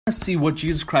See what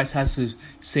Jesus Christ has to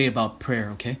say about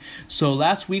prayer, okay? So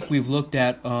last week we've looked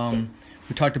at,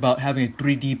 we talked about having a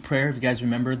 3D prayer. If you guys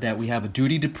remember that we have a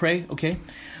duty to pray, okay?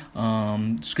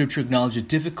 Scripture acknowledges the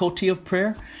difficulty of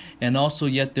prayer, and also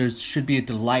yet there should be a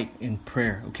delight in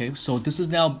prayer, okay? So this is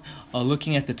now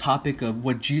looking at the topic of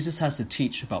what Jesus has to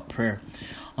teach about prayer.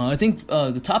 I think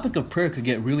the topic of prayer could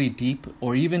get really deep,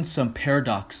 or even some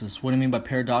paradoxes. What I mean by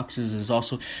paradoxes is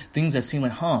also things that seem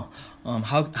like, how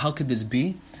could this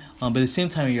be? But at the same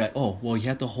time, you're like, oh, well, you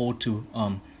have to hold to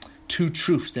two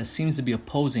truths that seems to be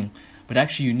opposing, but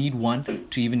actually you need one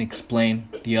to even explain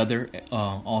the other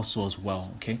also as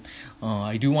well, okay?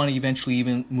 I do want to eventually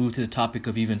even move to the topic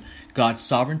of even God's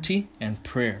sovereignty and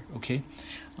prayer, okay?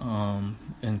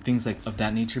 And things like of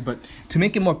that nature. But to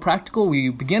make it more practical, we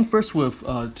begin first with,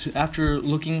 after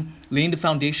laying the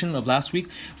foundation of last week,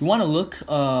 we want to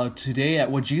look today at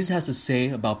what Jesus has to say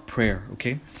about prayer,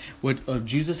 okay? What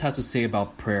Jesus has to say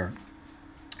about prayer.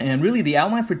 And really the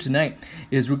outline for tonight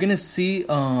is we're going to see,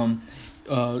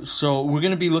 so we're going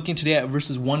to be looking today at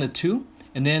verses 1 to 2,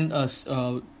 and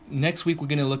then next week we're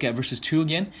going to look at verses 2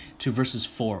 again to verses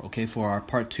 4, okay, for our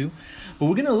part 2. But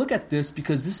we're going to look at this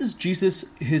because this is Jesus,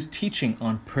 his teaching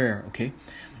on prayer, okay?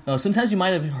 Sometimes you might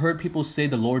have heard people say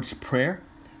the Lord's Prayer.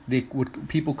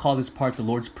 People call this part the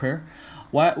Lord's Prayer.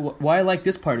 Why I like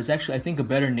this part is actually, I think a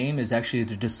better name is actually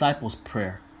the disciples'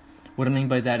 prayer. What I mean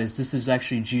by that is this is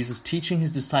actually Jesus teaching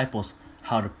his disciples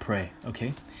how to pray,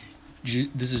 okay?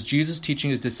 This is Jesus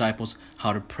teaching his disciples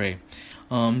how to pray.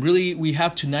 Really, we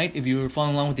have tonight, if you're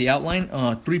following along with the outline,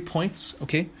 3 points,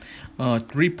 okay?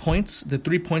 3 points. The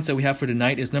 3 points that we have for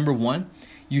tonight is number 1,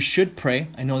 you should pray.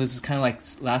 I know this is kind of like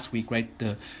last week, right?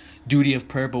 The duty of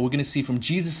prayer, but we're going to see from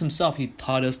Jesus himself, he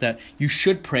taught us that you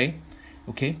should pray,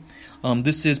 okay?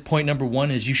 This is point number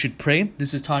 1, is you should pray.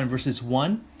 This is taught in verses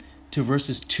 1 to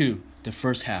verses 2, the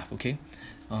first half, okay?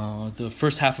 The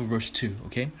first half of verse 2,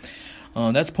 okay?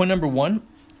 That's point number 1.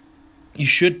 You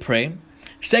should pray.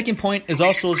 Second point is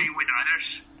also... Pray with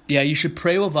others. Yeah, you should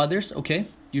pray with others, okay?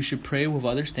 You should pray with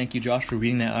others. Thank you, Josh, for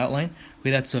reading that outline. Okay,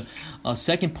 that's a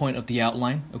second point of the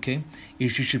outline, okay?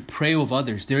 Is you should pray with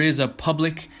others. There is a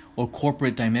public or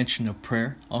corporate dimension of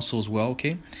prayer also as well,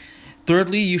 okay?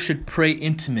 Thirdly, you should pray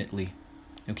intimately,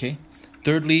 okay?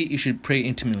 Thirdly, you should pray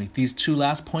intimately. These two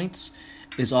last points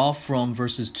is all from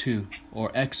verses 2,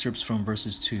 or excerpts from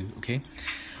verses 2, okay?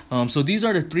 So these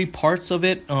are the 3 parts of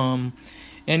it.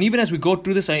 And even as we go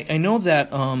through this, I know that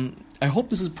I hope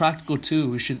this is practical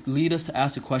too. It should lead us to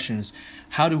ask the questions,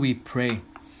 how do we pray?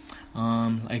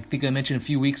 I think I mentioned a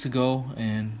few weeks ago,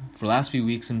 and for the last few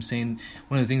weeks, I'm saying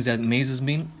one of the things that amazes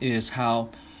me is how,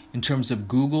 in terms of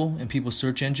Google and people's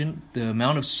search engine, the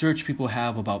amount of search people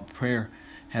have about prayer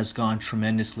has gone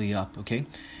tremendously up, okay? And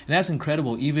that's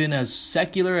incredible. Even as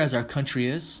secular as our country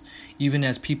is, even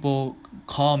as people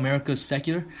call America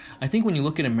secular, I think when you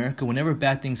look at America, whenever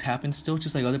bad things happen still,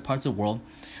 just like other parts of the world,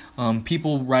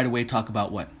 people right away talk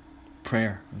about what?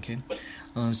 Prayer, okay?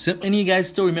 So any of you guys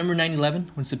still remember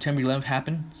 9/11, when September 11th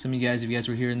happened? Some of you guys, if you guys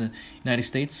were here in the United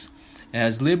States.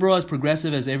 As liberal, as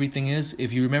progressive as everything is,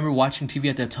 if you remember watching TV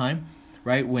at that time,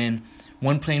 right, when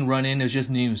one plane run in, it was just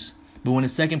news. But when a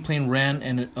second plane ran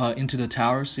into the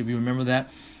towers, if you remember that,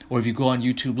 or if you go on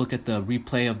YouTube, look at the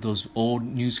replay of those old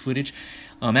news footage.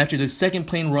 After the second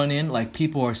plane run in, like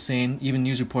people are saying, even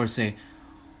news reporters say,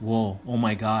 whoa, oh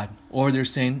my God. Or they're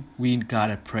saying, we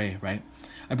gotta pray, right?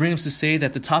 I bring this to say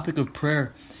that the topic of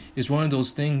prayer is one of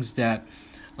those things that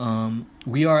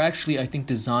we are actually, I think,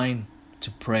 designed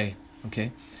to pray,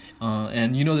 okay?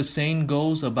 And you know the saying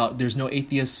goes about there's no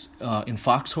atheists in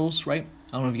foxholes, right?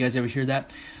 I don't know if you guys ever hear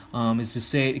that.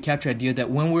 Is to capture the idea that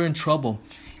when we're in trouble,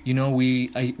 you know,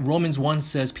 Romans 1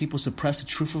 says people suppress the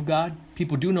truth of God.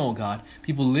 People do know God.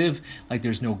 People live like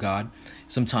there's no God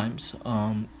sometimes,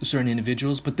 certain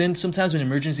individuals. But then sometimes when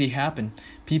emergency happen,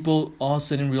 people all of a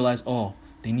sudden realize, oh,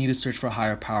 they need to search for a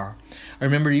higher power. I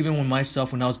remember even when I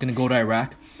was going to go to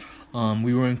Iraq,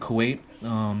 we were in Kuwait.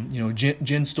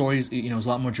 Jin's stories, is a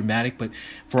lot more dramatic. But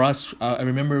for us, I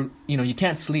remember, you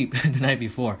can't sleep the night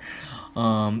before.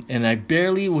 And I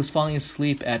barely was falling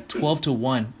asleep at 12 to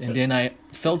 1. And then I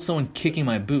felt someone kicking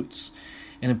my boots.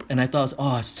 And I thought,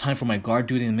 it's time for my guard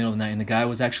duty in the middle of the night. And the guy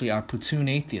was actually our platoon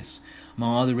atheist.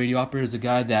 Among all the radio operators, a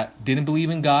guy that didn't believe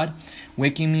in God,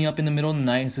 waking me up in the middle of the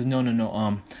night and says,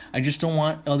 no, I just don't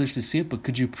want others to see it, but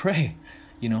could you pray,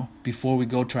 before we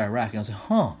go to Iraq? And I was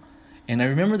like, And I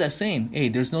remember that saying, hey,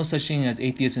 there's no such thing as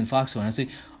atheists in foxhole. And I say,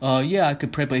 yeah, I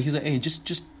could pray, but he was like, hey,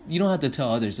 just you don't have to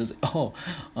tell others. I was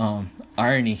like,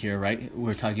 irony here, right?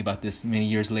 We're talking about this many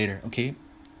years later, okay?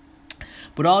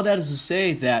 But all that is to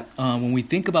say that when we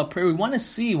think about prayer, we want to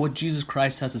see what Jesus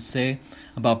Christ has to say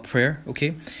about prayer,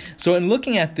 okay? So in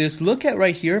looking at this, look at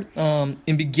right here,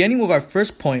 in beginning with our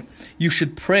first point, you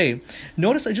should pray.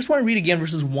 Notice, I just want to read again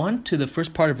verses 1 to the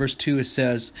first part of verse 2. It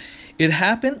says, it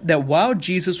happened that while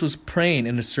Jesus was praying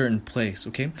in a certain place,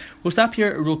 okay? We'll stop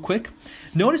here real quick.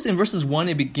 Notice in verses 1,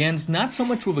 it begins not so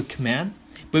much with a command,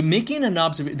 but making an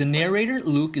observation. The narrator,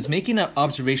 Luke, is making an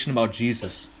observation about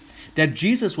Jesus. That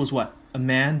Jesus was what? A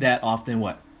man that often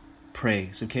what?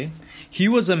 Prays, okay? He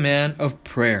was a man of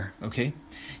prayer, okay?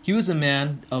 He was a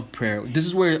man of prayer. This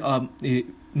is where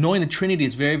knowing the Trinity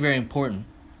is very, very important.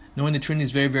 Knowing the Trinity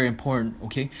is very, very important,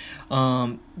 okay?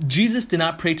 Jesus did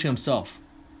not pray to himself.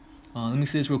 Let me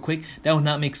say this real quick. That would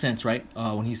not make sense, right?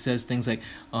 When he says things like,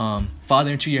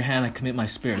 Father, into your hand I commit my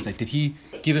spirit. It's like, did he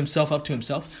give himself up to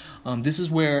himself? This is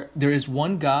where there is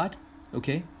one God,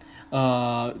 okay?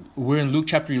 We're in Luke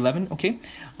chapter 11, okay?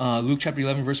 Luke chapter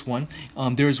 11, verse 1.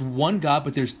 There is one God,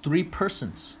 but there's three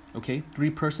persons, okay? Three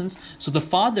persons. So the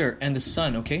Father and the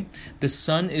Son, okay? The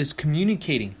Son is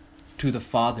communicating to the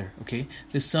Father, okay?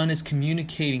 The Son is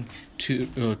communicating to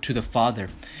the Father.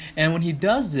 And when he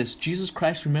does this, Jesus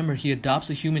Christ, remember, he adopts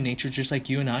a human nature just like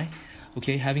you and I,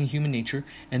 okay? Having human nature.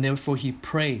 And therefore he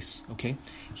prays, okay?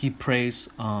 He prays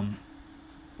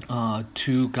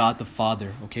to God the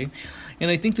Father, okay? And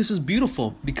I think this is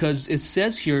beautiful because it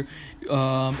says here,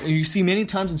 you see many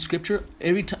times in Scripture,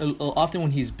 often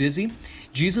when he's busy,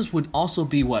 Jesus would also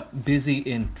be what? Busy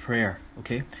in prayer,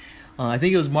 okay? I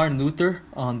think it was Martin Luther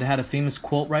that had a famous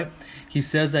quote, right? He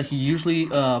says that he usually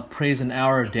prays an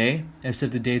hour a day,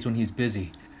 except the days when he's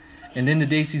busy. And then the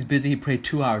days he's busy, he prayed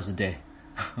 2 hours a day,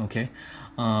 okay?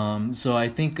 So I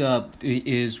think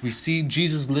we see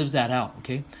Jesus lives that out,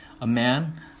 okay? A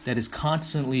man that is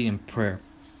constantly in prayer.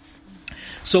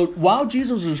 So while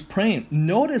Jesus was praying,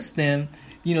 notice then,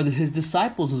 his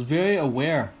disciples was very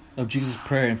aware of Jesus'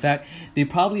 prayer. In fact, they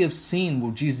probably have seen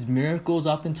with Jesus' miracles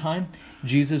oftentimes,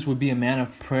 Jesus would be a man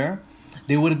of prayer.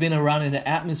 They would have been around in an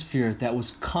atmosphere that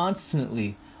was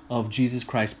constantly of Jesus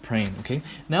Christ praying, okay?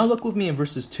 Now look with me in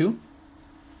verses 2.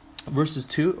 Verses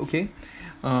 2, okay,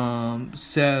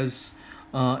 says,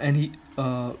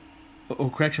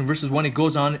 verses 1, it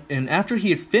goes on, and after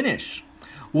he had finished,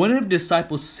 one of the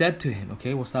disciples said to him,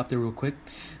 okay, we'll stop there real quick.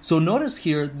 So notice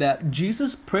here that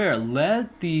Jesus' prayer led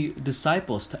the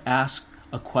disciples to ask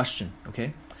a question,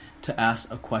 okay? To ask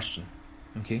a question,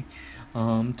 okay?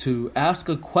 To ask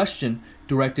a question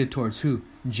directed towards who?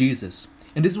 Jesus.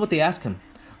 And this is what they ask him.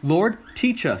 Lord,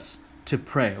 teach us to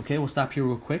pray, okay? We'll stop here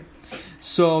real quick.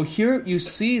 So here you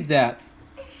see that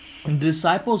the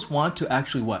disciples want to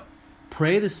actually what?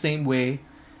 Pray the same way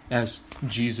as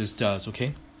Jesus does,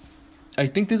 okay? I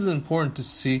think this is important to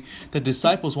see that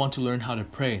disciples want to learn how to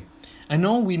pray. We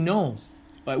know,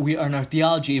 we are in our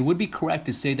theology, it would be correct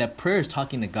to say that prayer is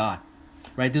talking to God,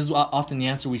 right? This is often the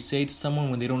answer we say to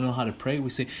someone when they don't know how to pray. We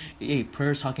say, hey,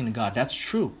 prayer is talking to God. That's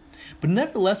true. But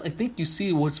nevertheless, I think you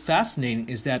see what's fascinating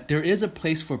is that there is a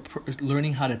place for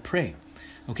learning how to pray.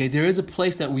 Okay, there is a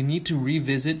place that we need to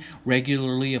revisit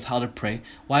regularly of how to pray.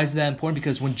 Why is that important?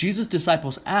 Because when Jesus'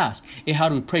 disciples ask, hey, how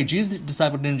do we pray? Jesus'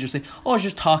 disciples didn't just say, oh, it's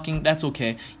just talking, that's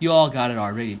okay. You all got it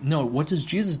already. No, what does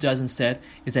Jesus does instead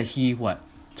is that he, what?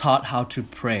 Taught how to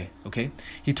pray, okay?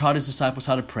 He taught his disciples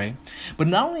how to pray. But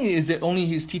not only is it only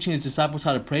he's teaching his disciples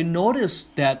how to pray, notice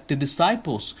that the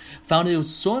disciples found it was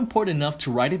so important enough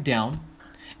to write it down.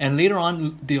 And later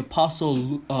on, the apostle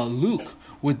Luke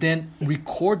would then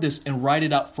record this and write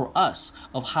it out for us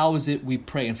of how is it we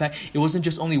pray. In fact, it wasn't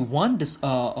just only one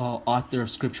author of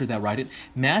scripture that wrote it.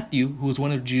 Matthew, who was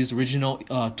one of Jesus' original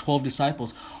 12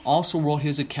 disciples, also wrote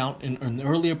his account in an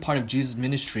earlier part of Jesus'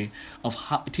 ministry of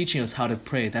teaching us how to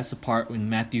pray. That's the part in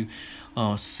Matthew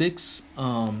 6,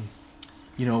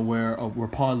 where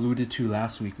Paul alluded to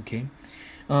last week, okay?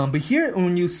 But here,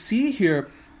 when you see here,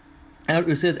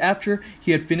 it says, after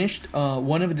he had finished,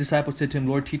 one of the disciples said to him,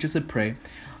 Lord, teach us to pray.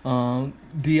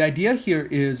 The idea here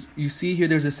is, you see here,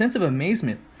 there's a sense of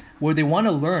amazement where they want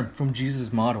to learn from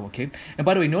Jesus' model, okay? And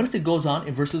by the way, notice it goes on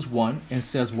in verses 1 and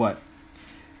says what?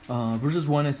 Verses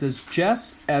 1, it says,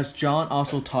 just as John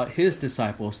also taught his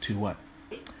disciples to what?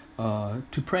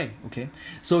 To pray, okay?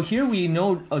 So here we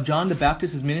know John the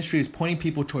Baptist's ministry is pointing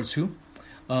people towards who?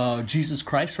 Jesus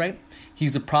Christ, right?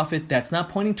 He's a prophet that's not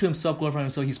pointing to himself, glorifying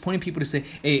himself. He's pointing people to say,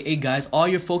 hey guys, all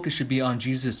your focus should be on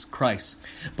Jesus Christ.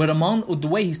 But among the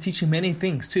way, he's teaching many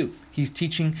things too. He's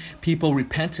teaching people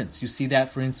repentance. You see that,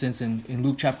 for instance, in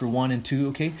Luke chapter 1 and 2,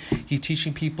 okay? He's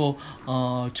teaching people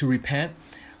to repent.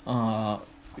 Luke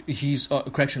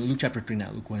chapter 3,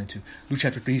 not Luke 1 and 2. Luke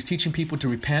chapter 3, he's teaching people to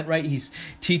repent, right? He's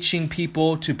teaching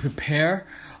people to prepare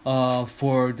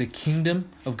for the kingdom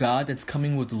of God that's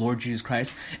coming with the Lord Jesus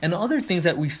Christ. And the other things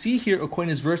that we see here according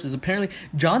to this verse is apparently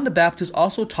John the Baptist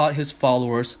also taught his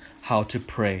followers how to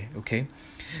pray, okay?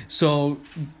 So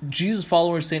Jesus'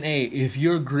 followers saying, hey, if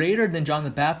you're greater than John the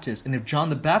Baptist, and if John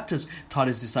the Baptist taught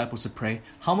his disciples to pray,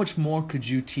 how much more could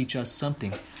you teach us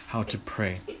something how to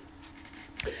pray?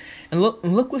 And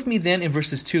look with me then in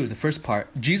verses 2, the first part.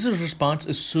 Jesus' response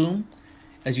assume,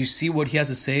 as you see what he has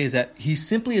to say, is that he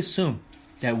simply assumed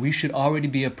that we should already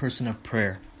be a person of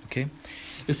prayer. Okay?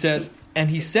 It says, and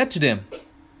he said to them,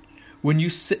 when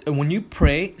you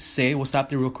pray, say, we'll stop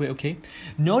there real quick, okay?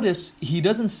 Notice he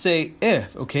doesn't say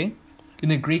if, okay? In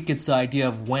the Greek, it's the idea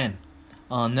of when.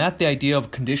 Not the idea of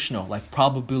conditional, like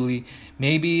probably,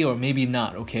 maybe or maybe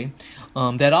not, okay?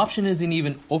 That option isn't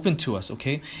even open to us,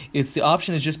 okay? The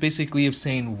option is just basically of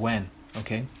saying when,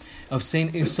 okay? Of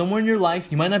saying if somewhere in your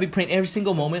life, you might not be praying every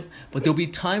single moment, but there'll be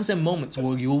times and moments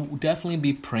where you'll definitely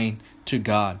be praying to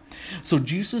God. So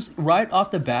Jesus, right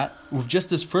off the bat, with just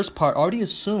this first part, already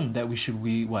assumed that we should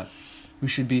be what? We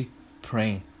should be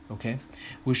praying, okay?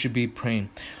 We should be praying.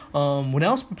 When I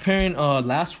was preparing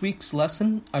last week's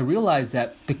lesson, I realized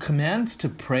that the commands to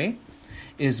pray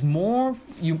is more,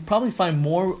 you probably find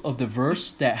more of the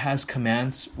verse that has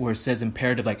commands where it says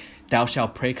imperative, like thou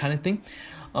shalt pray kind of thing.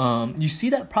 You see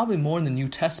that probably more in the New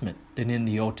Testament than in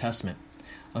the Old Testament.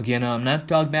 Again, I'm not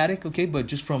dogmatic, okay, but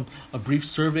just from a brief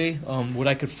survey, what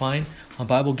I could find on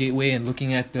Bible Gateway and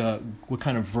looking at what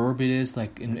kind of verb it is,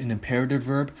 like an imperative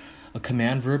verb, a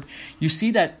command verb, you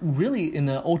see that really in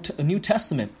the New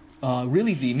Testament,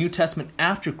 really the New Testament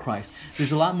after Christ,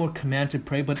 there's a lot more command to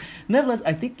pray. But nevertheless,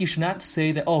 I think you should not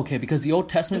say that, because the Old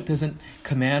Testament doesn't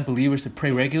command believers to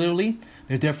pray regularly,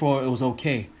 therefore it was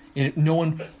okay. No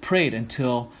one prayed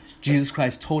until Jesus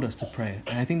Christ told us to pray.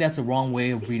 And I think that's a wrong way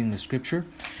of reading the scripture.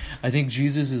 I think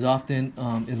Jesus is often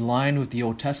in line with the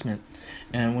Old Testament.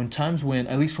 And when,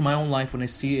 at least for my own life, when I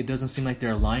see it doesn't seem like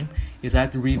they're aligned, is I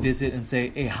have to revisit and say,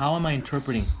 hey, how am I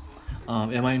interpreting?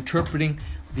 Am I interpreting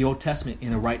the Old Testament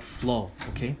in the right flow?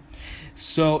 Okay.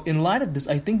 So in light of this,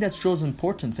 I think that shows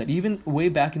importance that even way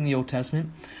back in the Old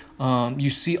Testament,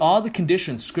 you see all the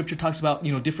conditions. Scripture talks about,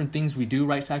 different things we do,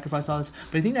 right? Sacrifice, all this.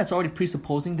 But I think that's already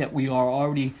presupposing that we are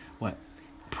already,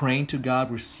 praying to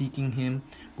God. We're seeking Him.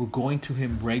 We're going to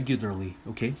Him regularly,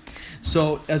 okay?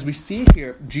 So as we see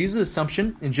here, Jesus'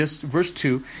 assumption in just verse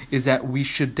 2 is that we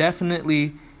should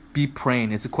definitely be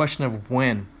praying. It's a question of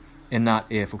when and not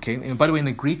if, okay? And by the way, in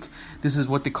the Greek, this is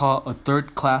what they call a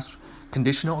third class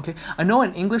conditional, okay? I know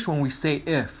in English when we say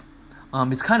if,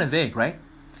 it's kind of vague, right?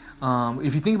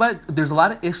 If you think about it, there's a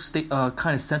lot of if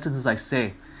kind of sentences I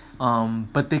say,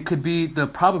 but they could be, the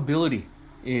probability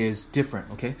is different,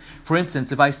 okay? For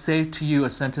instance, if I say to you a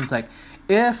sentence like,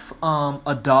 if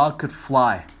a dog could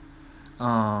fly,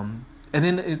 and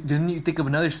then you think of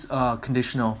another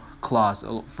conditional clause,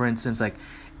 for instance, like,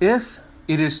 if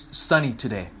it is sunny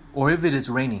today, or if it is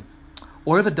raining,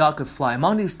 or if a dog could fly.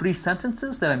 Among these three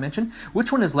sentences that I mentioned,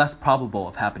 which one is less probable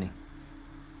of happening?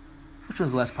 Which one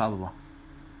is less probable?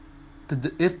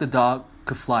 If the dog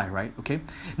could fly, right? Okay.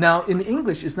 Now, in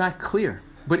English, it's not clear.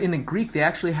 But in the Greek, they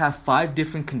actually have 5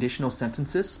 different conditional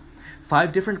sentences.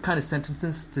 5 different kind of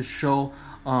sentences to show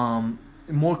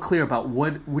more clear about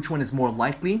which one is more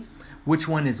likely, which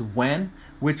one is when,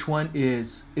 which one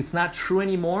is it's not true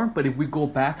anymore, but if we go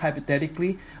back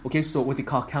hypothetically, okay, so what they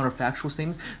call counterfactual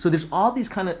statements. So there's all these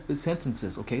kind of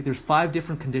sentences, okay? There's 5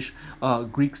 different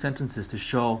Greek sentences to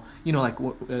show, like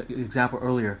example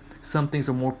earlier, some things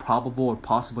are more probable or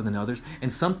possible than others,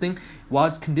 and something, while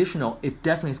it's conditional, it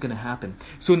definitely is going to happen.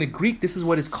 So in the Greek, this is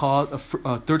what is called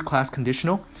a third-class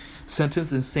conditional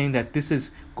sentence, is saying that this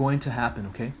is going to happen,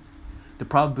 okay? The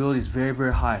probability is very,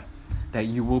 very high that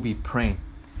you will be praying.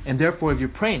 And therefore, if you're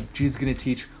praying, Jesus is going to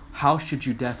teach how should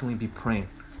you definitely be praying,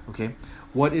 okay?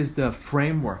 What is the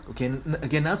framework, okay? And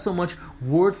again, not so much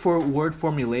word-for-word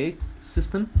formulaic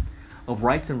system of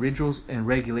rights and rituals and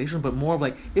regulations, but more of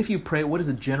like, if you pray, what is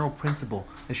the general principle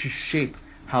that should shape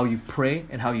how you pray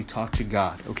and how you talk to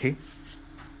God, okay?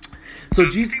 So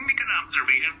Jesus... Can I make an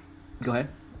observation? Go ahead.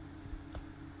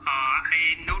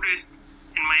 I noticed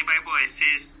in my Bible it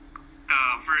says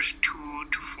the verse 2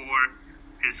 to 4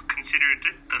 is considered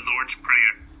the Lord's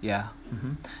Prayer. Yeah.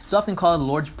 Mm-hmm. It's often called the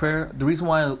Lord's Prayer. The reason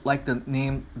why I like the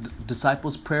name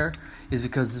Disciples' Prayer is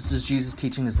because this is Jesus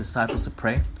teaching his disciples to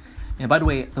pray. And by the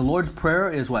way, the Lord's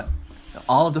Prayer is what?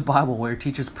 All of the Bible where it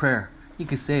teaches prayer. You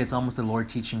could say it's almost the Lord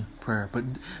teaching prayer. But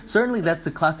certainly that's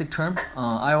the classic term.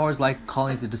 I always like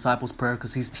calling it the Disciples' Prayer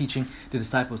because he's teaching the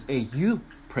disciples, hey, you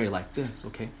pray like this,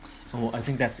 okay? So I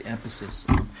think that's the emphasis.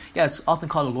 Yeah, it's often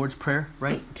called the Lord's Prayer,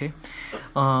 right? Okay.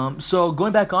 So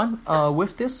going back on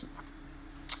with this,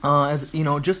 as you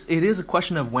know, just it is a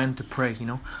question of when to pray. You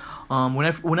know,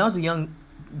 when I was a young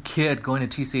kid going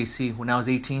to TCAC, when I was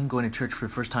 18, going to church for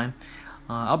the first time,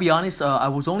 I'll be honest, I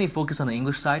was only focused on the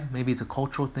English side. Maybe it's a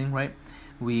cultural thing, right?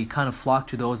 We kind of flock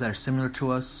to those that are similar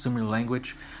to us, similar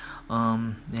language.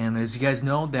 And as you guys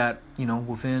know, that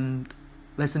within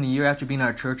less than a year after being at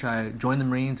our church, I joined the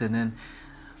Marines, and then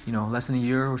less than a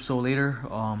year or so later,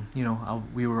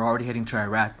 we were already heading to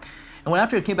Iraq. And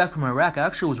after I came back from Iraq, I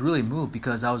actually was really moved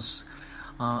because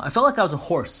I felt like I was a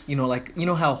horse. Like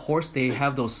how a horse, they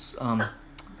have those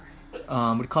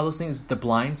what do you call those things? The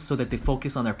blinds, so that they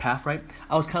focus on their path, right?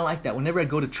 I was kind of like that. Whenever I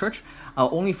go to church, I'll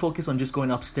only focus on just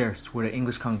going upstairs where the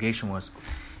English congregation was,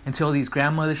 until these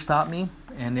grandmothers stopped me,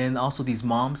 and then also these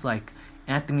moms, like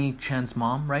Anthony Chen's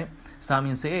mom, right, stopped me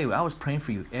and say, "Hey, I was praying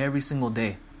for you every single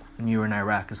day when you were in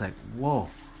Iraq." It's like, whoa,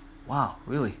 wow,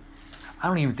 really? I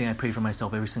don't even think I prayed for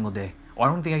myself every single day, or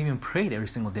I don't think I even prayed every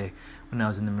single day when I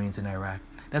was in the Marines in Iraq.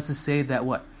 That's to say that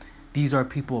what? These are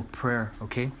people of prayer,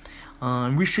 okay?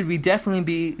 We should definitely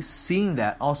be seeing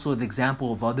that. Also, the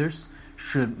example of others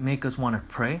should make us want to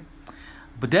pray.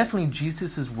 But definitely,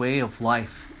 Jesus' way of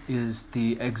life is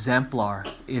the exemplar,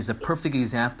 is a perfect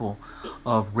example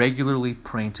of regularly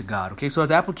praying to God. Okay, so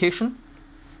as application,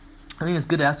 I think it's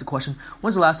good to ask the question,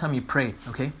 when's the last time you prayed?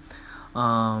 Okay,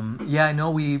 I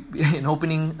know we, in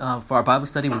opening for our Bible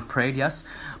study, we prayed, yes.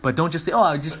 But don't just say,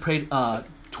 I just prayed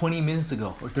 20 minutes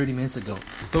ago or 30 minutes ago.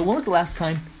 But when was the last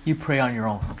time you pray on your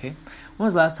own, okay? When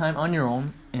was the last time on your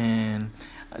own? And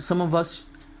some of us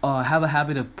have a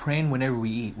habit of praying whenever we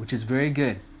eat, which is very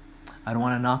good. I don't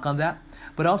want to knock on that.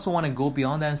 But I also want to go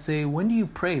beyond that and say, when do you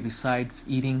pray besides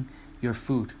eating your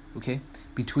food, okay?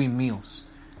 Between meals,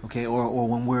 okay? Or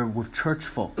when we're with church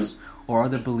folks or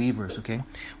other believers, okay?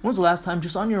 When was the last time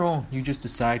just on your own you just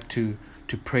decide to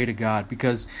pray to God?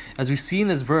 Because as we see in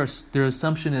this verse, their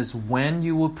assumption is when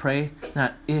you will pray,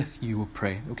 not if you will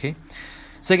pray, okay?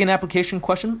 Second application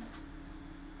question.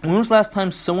 When was the last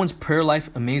time someone's prayer life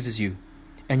amazes you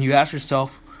and you ask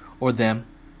yourself or them,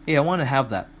 hey, I want to have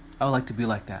that. I would like to be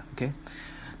like that, okay?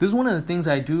 This is one of the things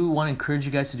I do want to encourage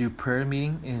you guys to do prayer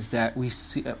meeting, is that we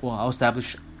see, I'll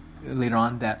establish later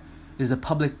on that there's a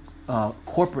public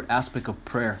corporate aspect of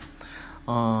prayer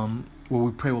where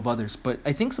we pray with others. But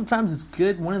I think sometimes it's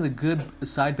good, one of the good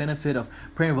side benefit of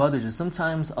praying with others is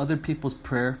sometimes other people's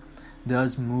prayer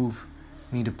does move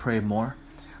me to pray more.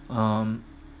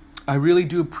 I really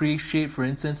do appreciate, for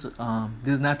instance,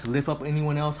 this is not to lift up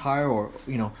anyone else higher or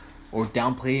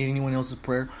downplay anyone else's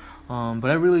prayer,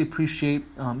 but I really appreciate,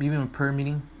 even in prayer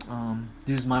meeting,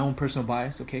 this is my own personal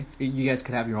bias, okay? You guys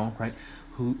could have your own, right?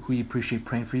 Who you appreciate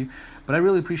praying for you. But I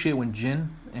really appreciate when Jin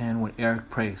and when Eric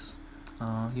prays,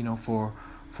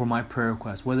 for my prayer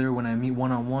request, whether when I meet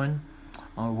one-on-one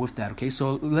or with that, okay?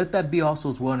 So let that be also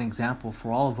as well an example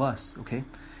for all of us, okay?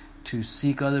 To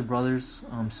seek other brothers,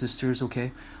 sisters,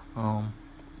 okay?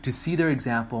 To see their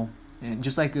example, and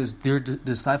just like as their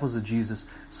disciples of Jesus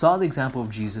saw the example of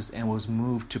Jesus and was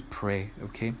moved to pray,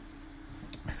 okay?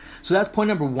 So that's point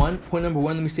number one. Point number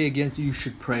one, let me say again, you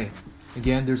should pray.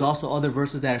 Again, there's also other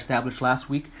verses that I established last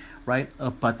week, right,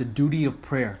 about the duty of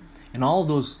prayer. And all of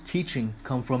those teaching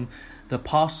come from the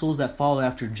apostles that followed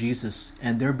after Jesus,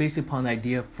 and they're based upon the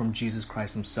idea from Jesus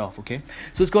Christ himself, okay?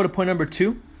 So let's go to point number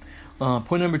two.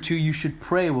 Point number two, you should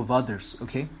pray with others,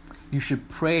 okay? You should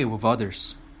pray with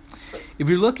others. If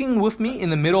you're looking with me in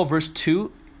the middle of verse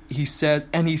 2, he says,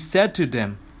 and he said to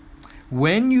them,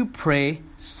 when you pray,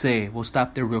 say. We'll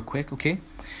stop there real quick, okay?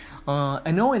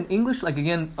 I know in English, like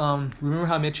again, remember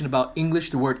how I mentioned about English,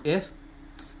 the word if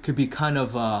could be kind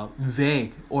of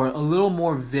vague, or a little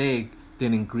more vague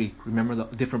than in Greek. Remember the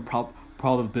different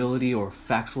probability or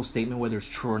factual statement, whether it's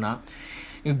true or not.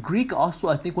 In Greek also,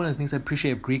 I think one of the things I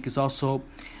appreciate of Greek is also,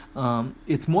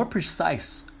 it's more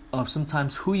precise of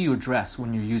sometimes who you address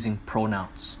when you're using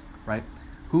pronouns, right?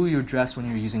 Who you address when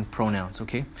you're using pronouns,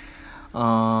 okay?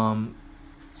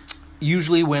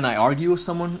 Usually when I argue with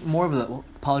someone, more of the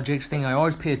apologetics thing, I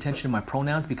always pay attention to my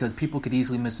pronouns because people could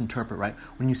easily misinterpret, right?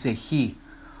 When you say he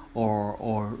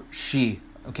or she,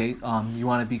 okay? You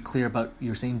want to be clear about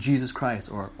you're saying Jesus Christ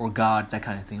or God, that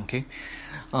kind of thing, okay?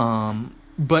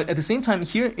 But at the same time,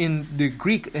 here in the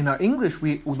Greek, in our English,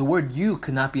 the word you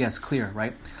could not be as clear,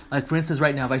 right? Like for instance,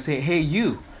 right now, if I say, hey,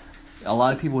 you, a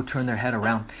lot of people would turn their head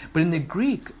around. But in the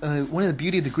Greek, one of the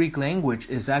beauty of the Greek language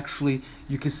is actually,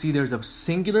 you can see there's a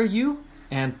singular you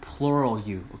and plural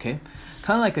you, okay?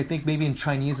 Kind of like I think maybe in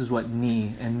Chinese is what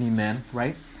ni and ni men,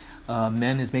 right?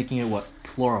 Men is making it what?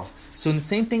 Plural. So in the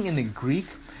same thing in the Greek,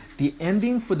 the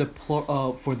ending for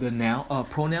the noun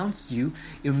pronouns you,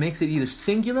 it makes it either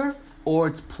singular or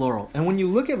it's plural. And when you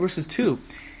look at verses 2,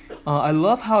 I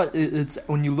love how it's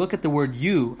when you look at the word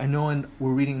you. I know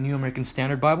we're reading New American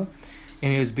Standard Bible,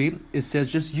 and it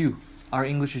says just you. Our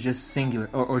English is just singular,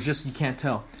 or just you can't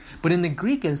tell. But in the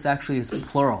Greek, it's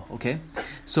plural, okay?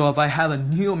 So if I have a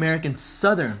New American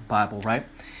Southern Bible, right?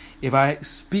 If I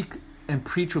speak and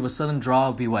preach with a Southern drawl,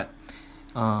 it'll be what?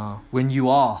 When you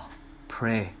all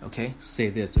pray, okay? Say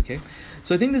this, okay?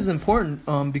 So I think this is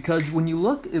important because when you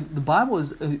look, the Bible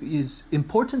is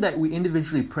important that we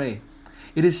individually pray.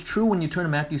 It is true when you turn to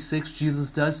Matthew 6,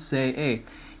 Jesus does say, hey,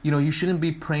 you shouldn't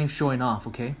be praying showing off,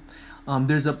 okay?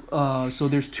 So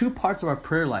there's two parts of our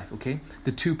prayer life, okay?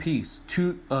 The two P's,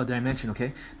 two dimension,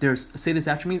 okay? Say this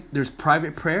after me, there's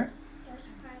private prayer. There's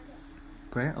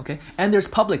private prayer, okay? And there's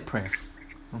public prayer,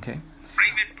 okay?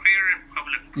 Private prayer and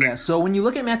public prayer. Yeah, so when you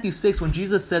look at Matthew 6, when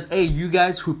Jesus says, hey, you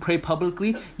guys who pray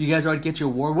publicly, you guys already get your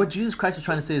reward. What Jesus Christ is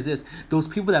trying to say is this: those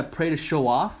people that pray to show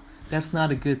off, that's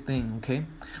not a good thing, okay?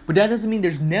 But that doesn't mean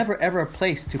there's never ever a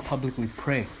place to publicly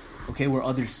pray, okay, where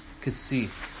others could see,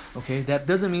 okay? That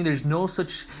doesn't mean there's no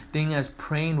such thing as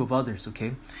praying with others,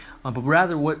 okay? But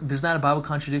rather, there's not a Bible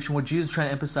contradiction. What Jesus is trying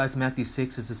to emphasize in Matthew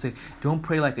 6 is to say, don't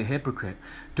pray like a hypocrite.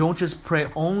 Don't just pray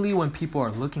only when people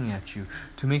are looking at you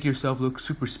to make yourself look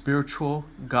super spiritual,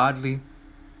 godly,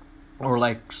 or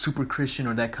like super Christian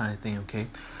or that kind of thing, okay?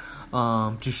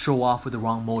 To show off with the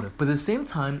wrong motive. But at the same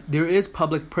time, there is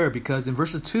public prayer because in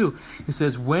verses 2, it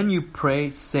says, when you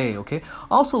pray, say, okay?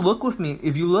 Also, look with me.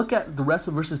 If you look at the rest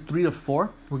of verses 3 to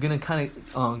 4, we're going to kind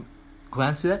of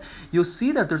glance through that. You'll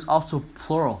see that there's also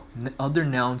plural, other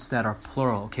nouns that are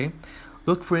plural, okay?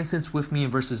 Look, for instance, with me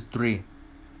in verses 3.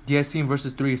 Do you guys see in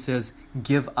verses 3, it says,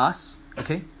 give us,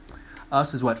 okay?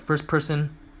 Us is what? First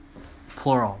person,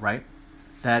 plural, right?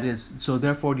 That is, so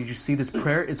therefore, did you see this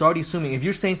prayer? It's already assuming, if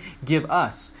you're saying, give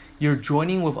us, you're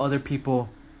joining with other people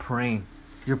praying.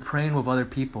 You're praying with other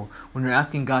people. When you're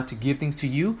asking God to give things to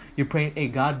you, you're praying, hey,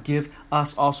 God, give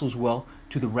us also as well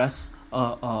to the rest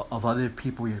of other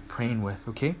people you're praying with,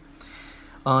 okay?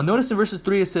 Notice in verses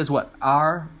 3, it says what?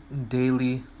 Our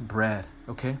daily bread,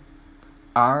 okay?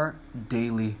 Our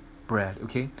daily bread,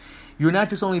 okay? You're not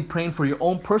just only praying for your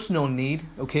own personal need,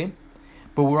 okay?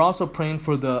 But we're also praying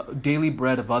for the daily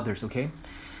bread of others, okay?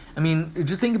 I mean,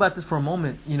 just think about this for a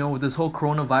moment, with this whole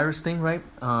coronavirus thing, right?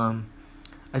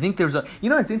 I think there's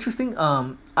it's interesting.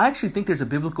 I actually think there's a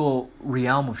biblical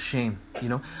realm of shame,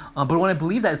 But when I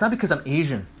believe that, it's not because I'm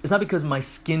Asian. It's not because my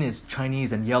skin is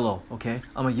Chinese and yellow, okay?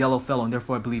 I'm a yellow fellow and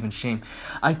therefore I believe in shame.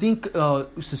 I think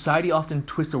society often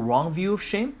twists a wrong view of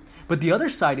shame. But the other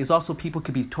side is also people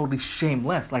could be totally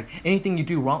shameless. Like anything you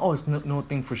do wrong, it's no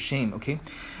thing for shame, okay?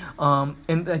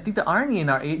 And I think the irony in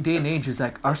our day and age is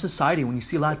like our society, when you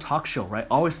see a lot of talk show, right?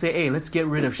 Always say, hey, let's get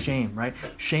rid of shame, right?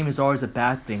 Shame is always a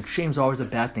bad thing. Shame is always a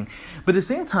bad thing. But at the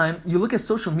same time, you look at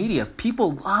social media,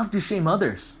 people love to shame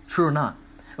others, true or not.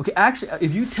 Okay, actually,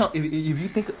 if you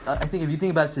think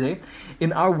about it today,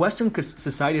 in our Western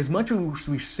society, as much as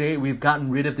we say we've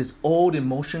gotten rid of this old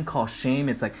emotion called shame,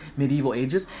 it's like medieval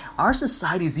ages, our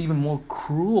society is even more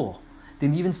cruel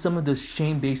than even some of the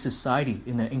shame-based society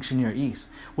in the ancient Near East.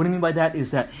 What I mean by that is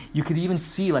that you could even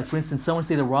see, like for instance, someone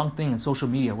say the wrong thing on social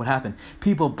media. What happened?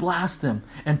 People blast them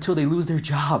until they lose their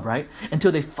job, right?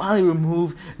 Until they finally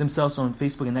remove themselves on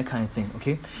Facebook and that kind of thing,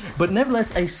 okay? But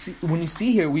nevertheless, when you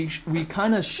see here, we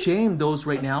kind of shame those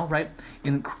right now, right?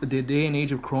 In the day and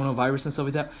age of coronavirus and stuff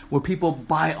like that, where people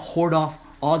hoard off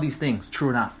all these things, true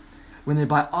or not? When they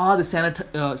buy all the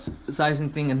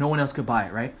sanitizing thing and no one else could buy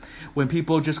it, right? When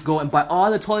people just go and buy all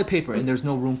the toilet paper and there's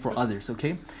no room for others,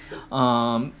 okay?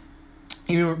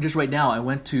 Just right now, I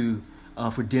went to,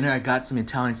 for dinner, I got some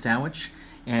Italian sandwich.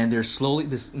 And there's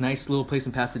this nice little place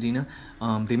in Pasadena,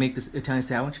 they make this Italian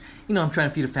sandwich. I'm trying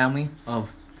to feed a family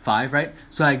of 5, right?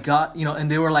 So I got, and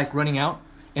they were like running out.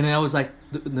 And then I was like,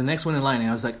 the next one in line,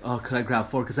 and I was like, oh, could I grab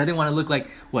 4? Because I didn't want to look like,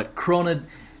 Corona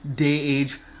day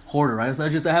age hoarder, right? So I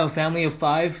have a family of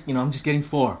 5, I'm just getting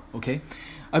 4, okay?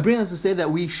 I bring this to say that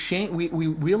we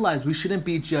realize we shouldn't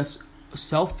be just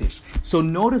selfish. So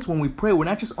notice when we pray, we're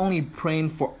not just only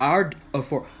praying for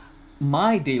for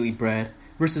my daily bread.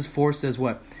 Verses 4 says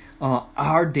what?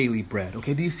 Our daily bread,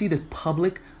 okay? Do you see the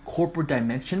public corporate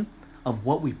dimension of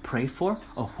what we pray for,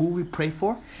 of who we pray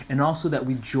for, and also that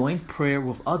we join prayer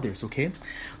with others, okay?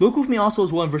 Look with me also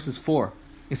as well in verses 4.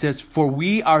 It says, for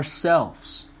we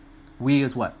ourselves, we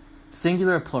is what?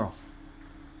 Singular or plural?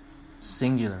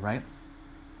 Singular, right?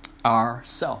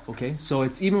 Ourself, okay? So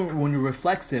it's even when you're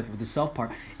reflexive with the self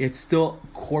part, it's still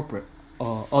corporate,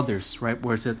 others, right?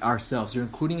 Where it says ourselves. You're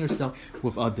including yourself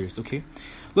with others, okay?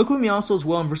 Look with me also as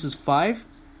well in verses 5.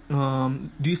 Do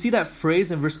you see that phrase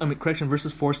in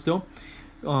verses 4 still?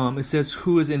 it says,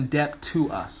 who is in debt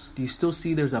to us. Do you still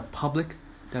see there's a public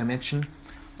dimension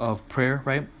of prayer,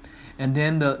 right? And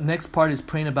then the next part is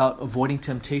praying about avoiding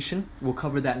temptation. We'll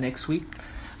cover that next week.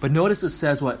 But notice it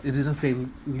says what? It doesn't say,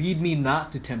 lead me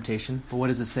not to temptation. But what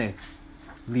does it say?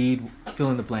 Lead, fill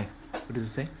in the blank. What does it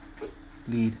say?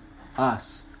 Lead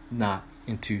us not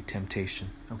into temptation.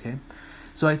 Okay?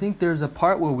 So I think there's a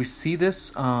part where we see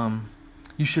this.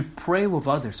 You should pray with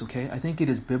others, okay? I think it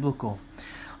is biblical.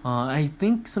 I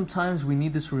think sometimes we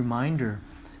need this reminder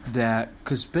that,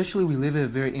 because especially we live in a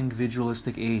very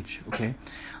individualistic age, okay?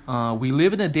 We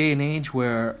live in a day and age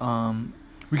where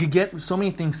we could get so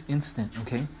many things instant,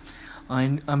 okay?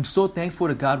 I'm so thankful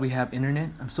to God we have internet.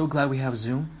 I'm so glad we have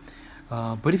Zoom.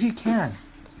 But if you can,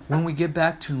 when we get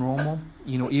back to normal,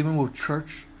 even with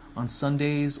church on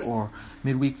Sundays or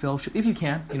midweek fellowship, if you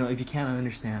can, I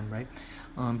understand, right?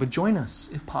 But join us,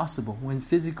 if possible, when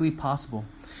physically possible,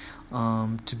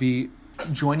 to be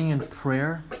joining in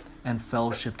prayer and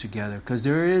fellowship together.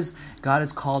 Because God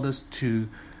has called us to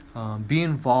be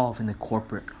involved in the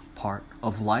corporate part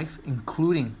of life,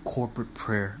 including corporate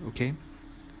prayer, okay?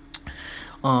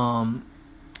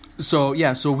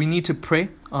 So we need to pray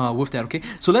with that, okay?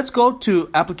 So let's go to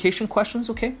application questions,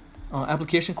 okay?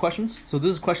 Application questions. So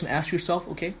this is a question, ask yourself,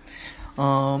 okay?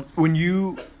 When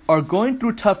you are going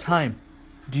through a tough time,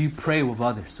 do you pray with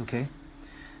others, okay?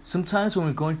 Sometimes when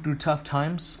we're going through tough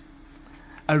times,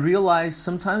 I realize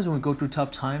sometimes when we go through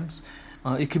tough times,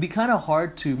 it could be kind of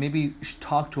hard to maybe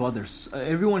talk to others.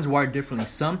 Everyone's wired differently.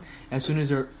 Some, as soon as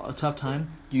there's a tough time,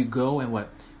 you go and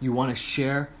you want to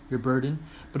share your burden.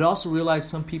 But I also realize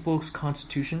some people's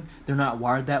constitution, they're not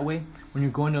wired that way. When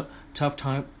you're going to a tough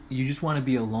time, you just want to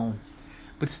be alone.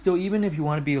 But still, even if you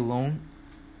want to be alone,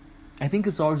 I think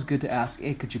it's always good to ask,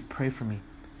 hey, could you pray for me?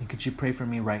 And could you pray for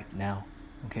me right now?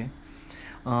 Okay?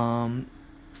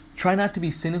 Try not to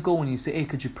be cynical when you say, hey,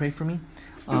 could you pray for me?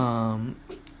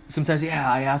 Sometimes, I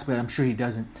ask, but I'm sure he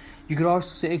doesn't. You could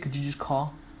also say, hey, could you just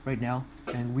call right now?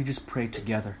 And we just pray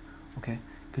together. Okay?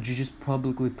 Could you just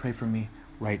publicly pray for me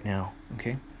right now?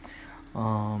 Okay?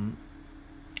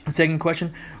 Second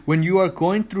question, when you are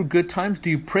going through good times,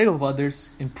 do you pray with others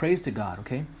in praise to God?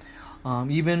 Okay?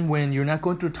 Even when you're not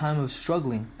going through a time of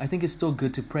struggling, I think it's still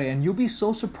good to pray. And you'll be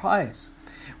so surprised.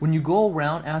 When you go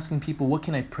around asking people, what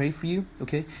can I pray for you?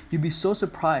 Okay? You'll be so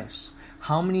surprised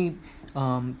how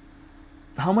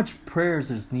much prayers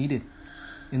is needed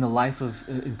in the life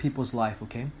in people's life,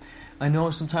 okay? I know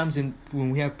sometimes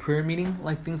when we have prayer meeting,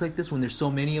 like things like this, when there's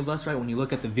so many of us, right? When you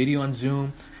look at the video on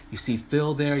Zoom, you see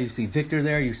Phil there, you see Victor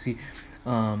there, you see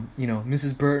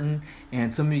Mrs. Burton,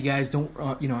 and some of you guys don't,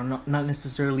 not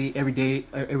necessarily every day,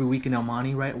 every week in El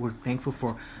Monte, right? We're thankful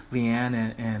for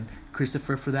Leanne and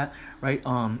Christopher for that, right?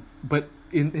 But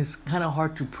it's kind of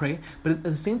hard to pray. But at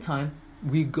the same time,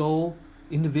 we go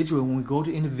individually. When we go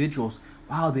to individuals,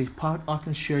 wow, they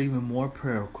often share even more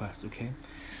prayer requests, okay?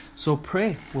 So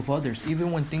pray with others,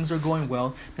 even when things are going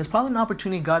well. There's probably an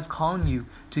opportunity God's calling you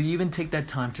to even take that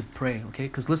time to pray, okay?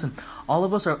 Because listen, all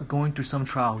of us are going through some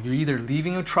trial. You're either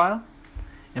leaving a trial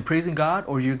and praising God,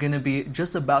 or you're going to be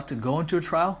just about to go into a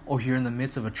trial, or you're in the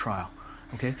midst of a trial,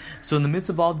 okay? So in the midst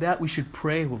of all that, we should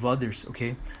pray with others,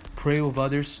 okay? Pray with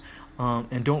others,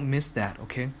 and don't miss that,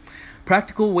 okay?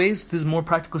 Practical ways, this is more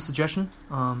practical suggestion.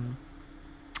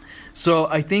 So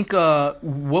I think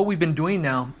what we've been doing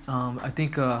now, for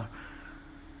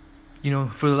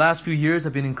the last few years,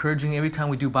 I've been encouraging every time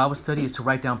we do Bible study is to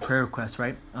write down prayer requests,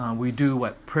 right? We do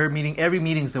prayer meeting, every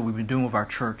meetings that we've been doing with our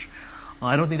church.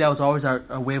 I don't think that was always our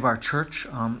way of our church.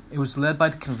 It was led by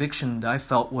the conviction that I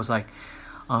felt was like,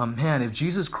 if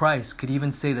Jesus Christ could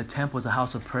even say the temple was a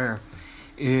house of prayer,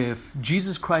 if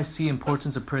Jesus Christ see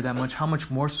importance of prayer that much, how much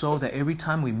more so that every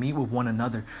time we meet with one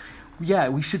another,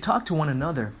 we should talk to one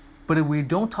another. But if we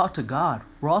don't talk to God,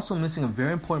 we're also missing a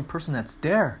very important person that's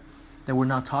there that we're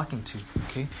not talking to,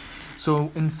 okay?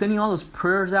 So in sending all those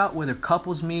prayers out, whether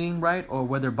couples meeting, right, or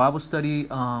whether Bible study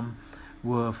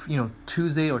with,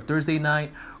 Tuesday or Thursday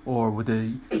night, or with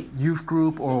a youth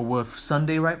group, or with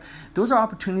Sunday, right? Those are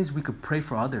opportunities we could pray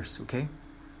for others, okay?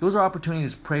 Those are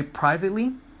opportunities to pray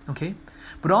privately, okay?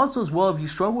 But also as well, if you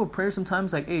struggle with prayer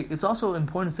sometimes, it's also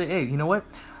important to say, hey, you know what?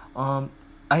 I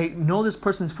know this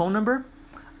person's phone number.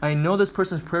 I know this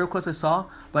person's prayer request I saw,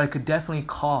 but I could definitely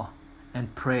call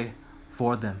and pray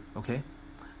for them, okay?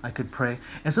 I could pray.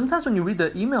 And sometimes when you read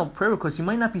the email prayer request, you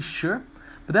might not be sure,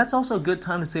 but that's also a good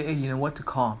time to say, hey, you know what, to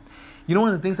call. One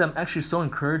of the things I'm actually so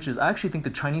encouraged is I actually think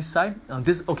the Chinese side,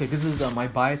 this is my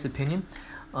biased opinion.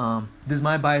 This is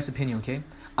my biased opinion, okay?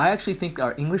 I actually think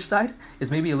our English side is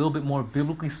maybe a little bit more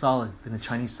biblically solid than the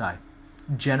Chinese side,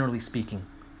 generally speaking.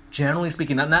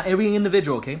 Not every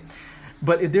individual, okay?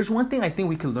 But if there's one thing I think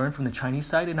we could learn from the Chinese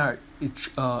side in our,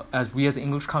 as we as an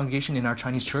English congregation in our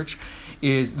Chinese church,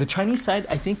 is the Chinese side.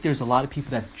 I think there's a lot of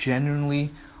people that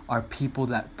genuinely are people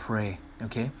that pray.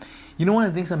 Okay, you know, one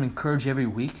of the things I'm encouraged every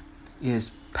week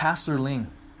is Pastor Ling.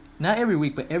 Not every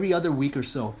week, but every other week or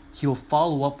so, he'll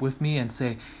follow up with me and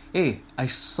say, "Hey, I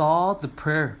saw the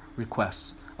prayer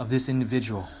requests of this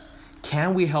individual.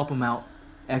 Can we help him out?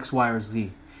 X, Y, or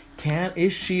Z.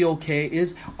 Is she okay?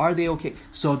 Are they okay?"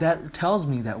 So that tells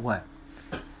me that what?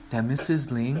 That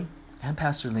Mrs. Ling and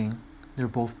Pastor Ling, they're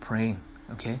both praying,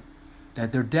 okay?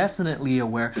 That they're definitely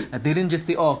aware, that they didn't just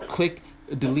say, "Oh, click,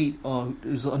 delete. Oh,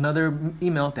 there's another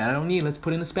email that I don't need. Let's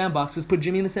put in the spam box. Let's put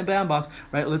Jimmy in the spam box,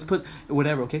 right? Let's put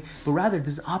whatever, okay?" But rather,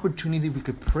 this opportunity we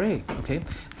could pray, okay?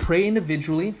 Pray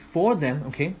individually for them,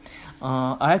 okay?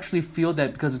 I actually feel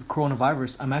that because of the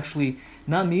coronavirus, I'm actually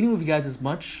not meeting with you guys as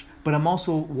much, but I'm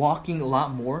also walking a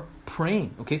lot more,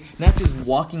 praying, okay? Not just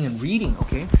walking and reading,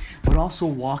 okay? But also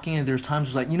walking, and there's times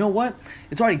it's like, you know what?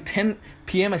 It's already 10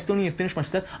 p.m. I still need to finish my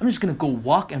step. I'm just going to go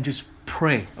walk and just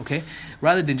pray, okay?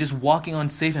 Rather than just walking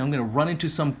unsafe and I'm going to run into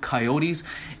some coyotes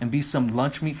and be some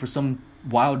lunch meat for some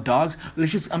wild dogs.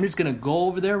 I'm just going to go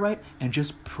over there, right? And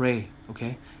just pray,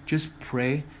 okay? Just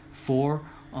pray for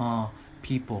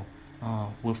people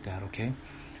with that, okay?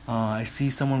 I see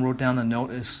someone wrote down a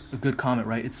note. It's a good comment,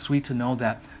 right? It's sweet to know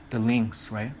that the Lings,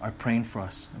 right, are praying for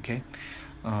us, okay?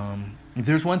 If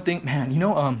there's one thing, man, you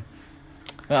know, I'm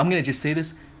going to just say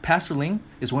this. Pastor Ling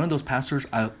is one of those pastors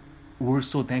we're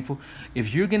so thankful.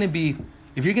 If you're going to be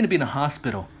in a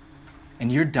hospital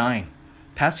and you're dying,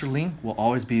 Pastor Ling will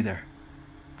always be there.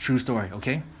 True story,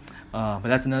 okay? But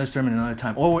that's another sermon another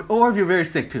time. Or if you're very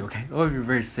sick too, okay? Or if you're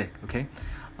very sick, okay?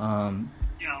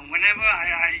 Whenever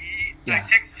I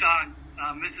text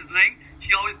Mrs. Ling,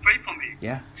 she always prays for me.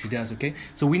 Yeah, she does, okay?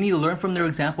 So we need to learn from their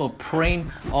example of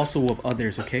praying also with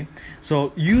others, okay?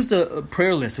 So use the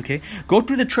prayer list, okay? Go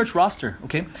through the church roster,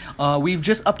 okay? We've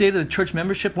just updated the church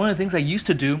membership. One of the things I used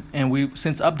to do, and we've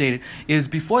since updated, is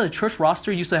before the church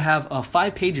roster used to have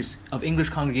 5 pages of English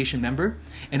congregation member,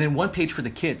 and then 1 page for the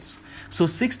kids. So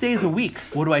 6 days a week,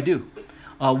 what do?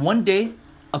 1 day,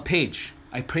 a page.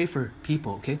 I pray for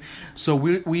people, okay? So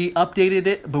we updated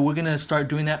it, but we're going to start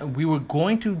doing that. We were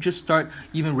going to just start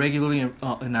even regularly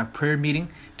in our prayer meeting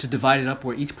to divide it up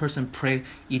where each person pray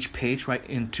each page, right,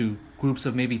 into groups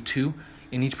of maybe 2,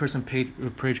 and each person prayed.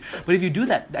 But if you do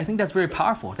that, I think that's very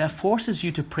powerful. That forces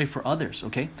you to pray for others,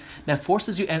 okay? That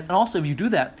forces you, and also if you do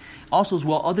that, also as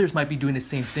well, others might be doing the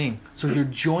same thing. So you're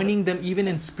joining them even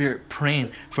in spirit,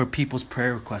 praying for people's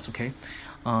prayer requests, okay?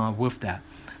 With that.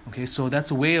 Okay, so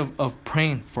that's a way of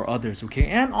praying for others, okay?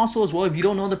 And also as well, if you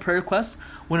don't know the prayer request,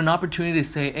 when an opportunity to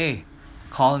say, "Hey,"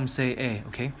 call him, say, "Hey,"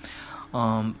 okay?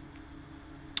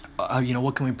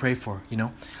 What can we pray for, you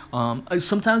know?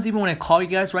 Sometimes even when I call you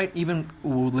guys, right, even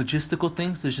logistical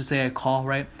things, let's just say I call,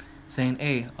 right, saying,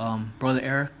 "Hey, Brother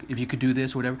Eric, if you could do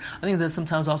this or whatever." I think that's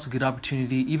sometimes also a good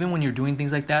opportunity, even when you're doing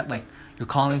things like that, like you're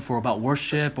calling for about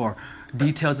worship or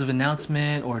details of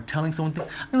announcement or telling someone things.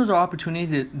 I think those are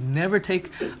opportunities to never take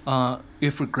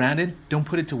it for granted. Don't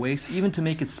put it to waste, even to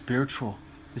make it spiritual.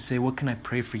 To say, "What can I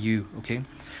pray for you?" Okay,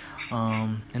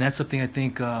 and that's something I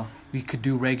think we could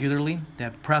do regularly.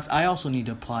 That perhaps I also need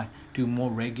to do more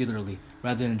regularly,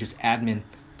 rather than just admin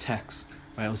text.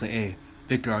 Right? I was like, "Hey,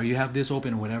 Victor, are you have this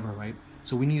open or whatever?" Right?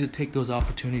 So we need to take those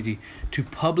opportunity to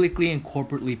publicly and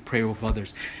corporately pray with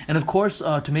others. And of course,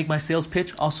 to make my sales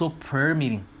pitch, also prayer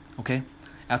meeting. Okay,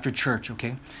 after church,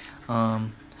 okay?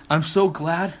 I'm so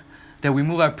glad that we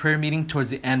move our prayer meeting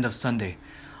towards the end of Sunday,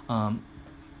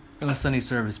 Sunday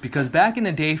service. Because back in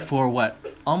the day, for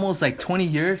almost like 20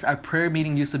 years, our prayer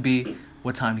meeting used to be,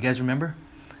 what time? You guys remember?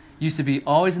 Used to be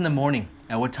always in the morning.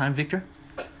 At what time, Victor?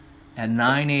 At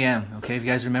 9 a.m., okay? If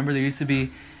you guys remember, there used to be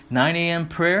 9 a.m.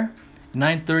 prayer,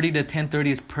 9:30 to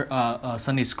 10:30 is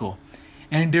Sunday school.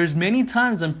 And there's many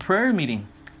times in prayer meeting,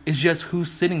 it's just who's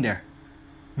sitting there.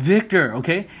 Victor,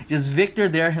 okay? Just Victor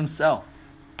there himself,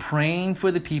 praying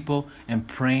for the people and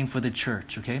praying for the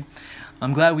church, okay?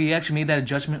 I'm glad we actually made that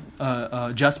adjustment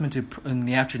in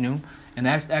the afternoon, and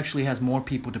that actually has more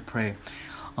people to pray.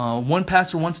 One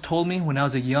pastor once told me when I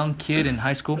was a young kid in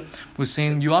high school, was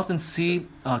saying, you often see,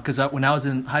 because when I was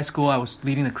in high school, I was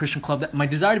leading a Christian club. My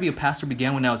desire to be a pastor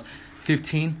began when I was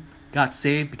 15. Got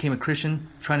saved, became a Christian,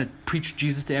 trying to preach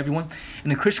Jesus to everyone. In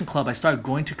the Christian club I started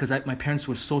going to, because my parents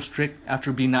were so strict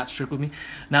after being not strict with me,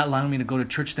 not allowing me to go to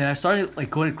church. Then I started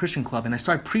going to Christian club, and I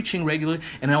started preaching regularly,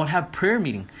 and I would have prayer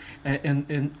meeting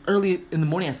and early in the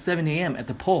morning at 7 a.m. at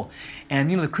the pole.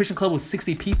 And the Christian club was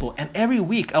 60 people, and every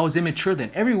week, I was immature then,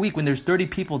 every week when there's 30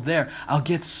 people there, I'll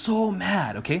get so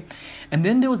mad, okay? And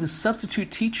then there was a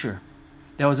substitute teacher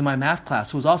that was in my math class,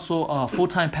 who was also a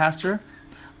full-time pastor,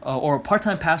 or a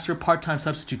part-time pastor, part-time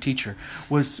substitute teacher.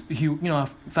 I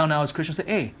found out I was Christian. Said,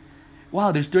 "Hey,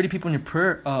 wow, there's 30 people in your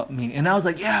prayer meeting," and I was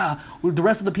like, "Yeah, the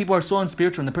rest of the people are so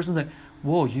unspiritual." And the person's like,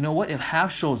 "Whoa, you know what? If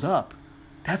half shows up,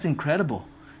 that's incredible.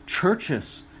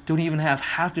 Churches don't even have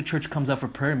half the church comes up for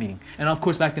prayer meeting." And of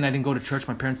course, back then I didn't go to church.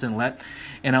 My parents didn't let,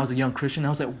 and I was a young Christian. I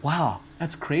was like, "Wow,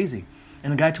 that's crazy."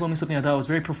 And the guy told me something I thought was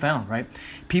very profound. Right?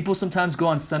 People sometimes go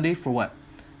on Sunday for what?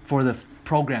 For the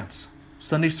programs.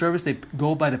 Sunday service, they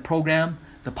go by the program,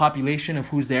 the population of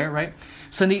who's there, right?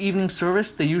 Sunday evening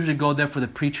service, they usually go there for the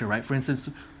preacher, right? For instance,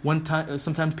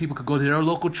 sometimes people could go to their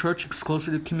local church, it's closer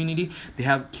to the community. They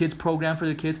have kids program for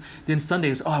the kids. Then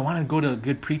Sundays, I want to go to a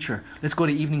good preacher. Let's go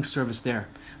to evening service there.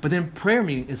 But then prayer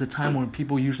meeting is a time when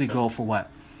people usually go for what?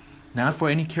 Not for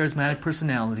any charismatic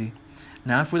personality,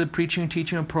 not for the preaching and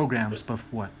teaching of programs, but for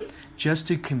what? Just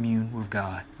to commune with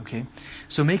God, okay?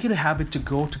 So make it a habit to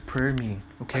go to prayer meeting,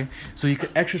 okay? So you can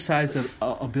exercise the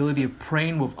ability of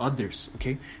praying with others,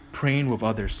 okay? Praying with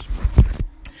others.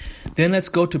 Then let's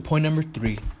go to point number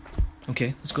 3,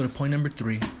 okay? Let's go to point number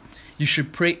 3. You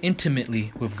should pray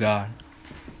intimately with God.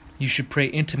 You should pray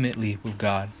intimately with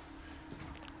God.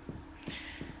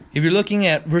 If you're looking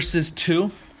at verses 2,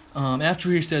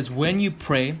 after he says, when you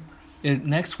pray, the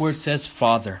next word says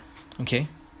Father, okay?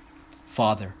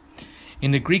 Father. In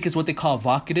the Greek is what they call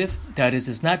vocative. That is,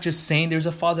 it's not just saying there's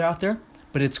a Father out there,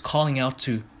 but it's calling out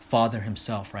to Father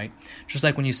himself, right? Just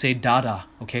like when you say Dada,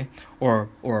 okay? Or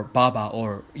Baba,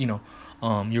 or,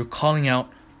 you're calling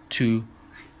out to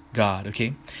God,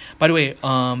 okay? By the way,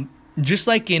 just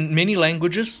like in many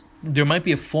languages, there might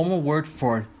be a formal word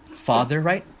for Father,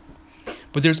 right?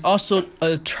 But there's also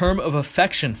a term of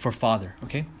affection for Father,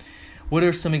 okay? What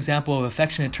are some examples of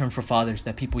affectionate terms for fathers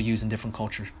that people use in different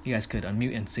cultures? You guys could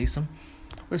unmute and say some.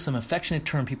 What are some affectionate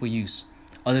terms people use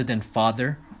other than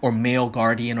father or male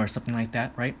guardian or something like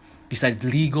that, right? Besides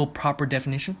legal proper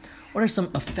definition, what are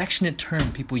some affectionate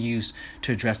terms people use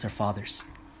to address their fathers?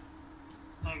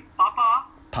 Like Papa.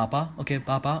 Papa, okay,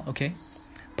 Papa, okay.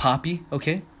 Papi,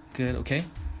 okay, good, okay.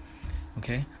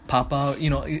 Okay, Papa,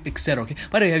 etc. Okay.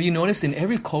 By the way, have you noticed in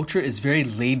every culture is very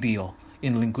labial?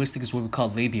 In linguistics is what we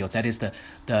call labial. That is the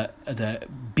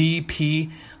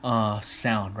BP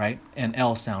sound, right? And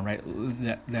L sound, right?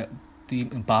 That the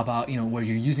Baba, where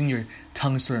you're using your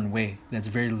tongue a certain way. That's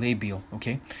very labial,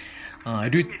 okay? I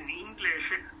do. In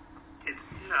English, it's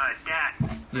dad.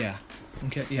 Yeah.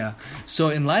 Okay. Yeah. So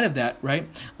in light of that, right?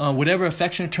 Whatever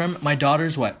affectionate term, my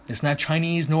daughter's what? It's not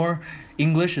Chinese nor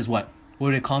English. Is what? What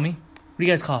do they call me? What do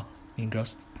you guys call me,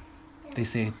 girls? They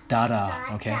say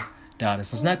Dada. Okay. Dada.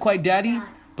 So it's not quite daddy,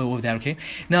 but with that, okay?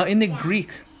 Now in the Greek,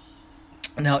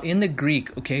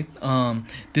 okay,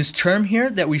 this term here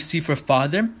that we see for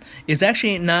father is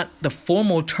actually not the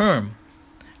formal term,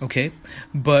 okay?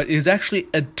 But is actually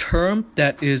a term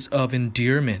that is of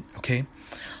endearment, okay?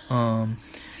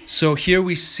 So here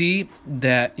we see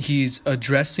that he's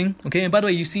addressing, okay? And by the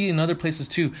way, you see in other places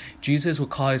too, Jesus would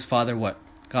call his father what?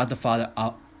 God the Father,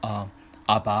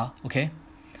 Abba, okay?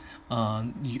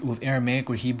 With Aramaic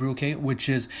or Hebrew, okay? Which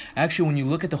is, actually, when you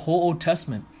look at the whole Old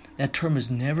Testament, that term is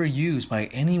never used by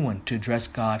anyone to address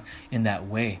God in that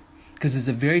way. Because it's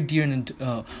a very dear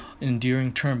and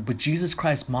endearing term. But Jesus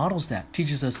Christ models that,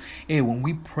 teaches us, hey, when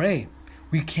we pray,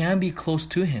 we can be close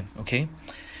to him, okay?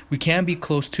 We can be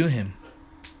close to him.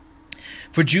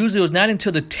 For Jews, it was not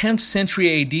until the 10th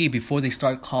century AD before they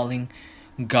start calling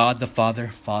God the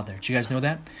Father, Father. Do you guys know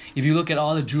that? If you look at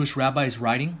all the Jewish rabbis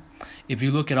writing, if you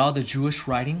look at all the Jewish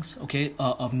writings, okay,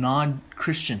 of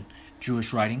non-Christian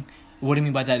Jewish writing, what I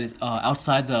mean by that is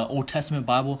outside the Old Testament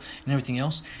Bible and everything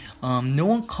else, no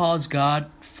one calls God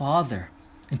Father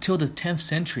until the 10th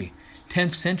century.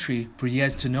 10th century, for you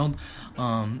guys to know,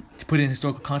 to put it in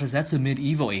historical context, that's the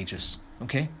medieval ages,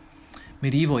 okay?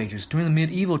 Medieval ages. During the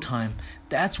medieval time,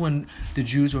 that's when the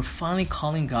Jews were finally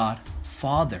calling God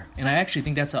Father. And I actually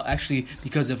think that's actually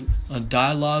because of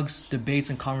dialogues, debates,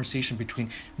 and conversation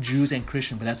between Jews and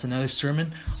Christians. But that's another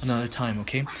sermon, another time,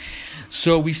 okay?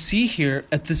 So we see here,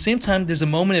 at the same time, there's a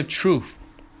moment of truth.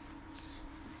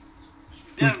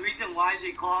 Is there a reason why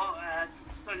they call at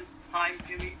certain time,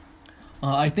 Jimmy?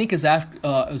 I think it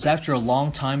was after a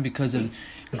long time because of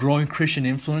growing Christian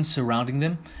influence surrounding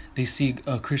them. They see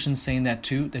Christians saying that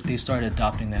too, that they started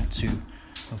adopting that too,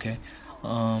 okay?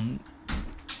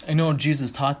 I know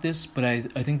Jesus taught this, but I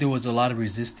think there was a lot of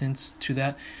resistance to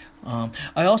that.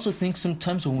 I also think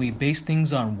sometimes when we base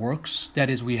things on works, that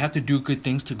is, we have to do good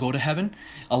things to go to heaven,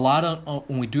 a lot of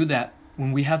when we do that,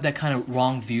 when we have that kind of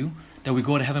wrong view that we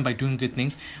go to heaven by doing good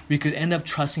things, we could end up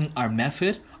trusting our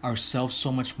method, ourselves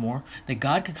so much more, that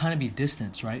God could kind of be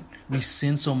distant, right? We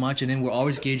sin so much, and then we're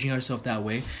always gauging ourselves that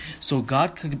way. So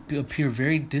God could appear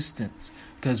very distant,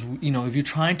 because, if you're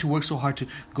trying to work so hard to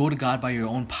go to God by your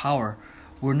own power,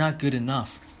 we're not good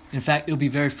enough. In fact, it'll be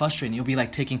very frustrating. It'll be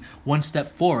like taking one step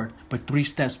forward, but 3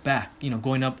 steps back,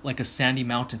 going up like a sandy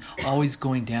mountain, always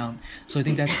going down. So I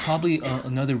think that's probably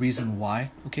another reason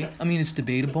why, okay? I mean, it's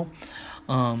debatable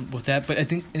with that, but I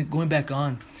think going back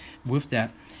on with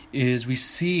that is we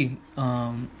see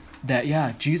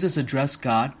that, Jesus addressed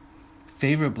God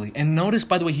favorably. And notice,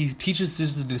 by the way, he teaches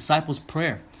this the disciples'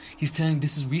 prayer. He's telling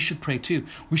we should pray too.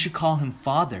 We should call him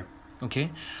Father, okay?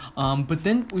 But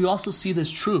then we also see this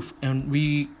truth, and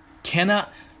we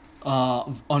cannot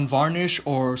unvarnish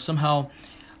or somehow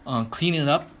clean it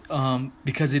up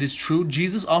because it is true.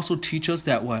 Jesus also teaches us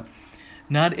that what?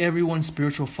 Not everyone's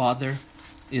spiritual father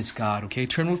is God, okay?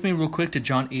 Turn with me real quick to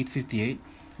John 8:58,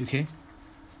 okay?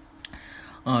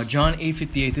 John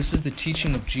 8:58, this is the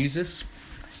teaching of Jesus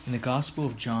in the Gospel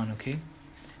of John, okay?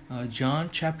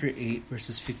 John chapter 8,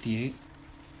 verses 58.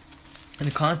 In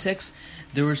the context,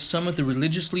 there were some of the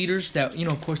religious leaders that,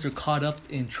 of course, they're caught up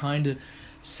in trying to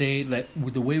say that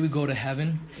the way we go to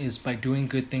heaven is by doing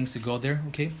good things to go there,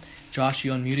 okay? Josh,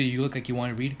 you unmuted. You look like you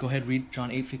want to read. Go ahead, read John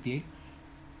 8:58.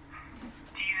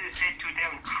 Jesus said to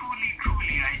them, "Truly,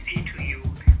 truly, I say to you,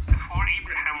 before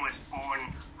Abraham was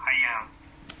born, I am."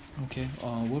 Okay,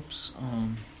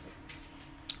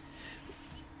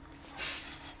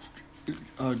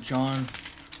 John,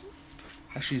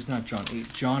 actually it's not John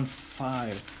 8, John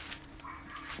 5.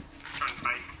 John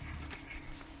 5.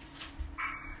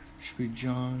 Should be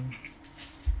John.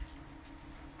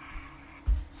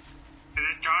 Is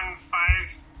it John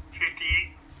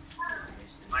 5:58?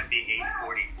 Might be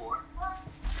 8:44.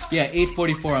 Yeah,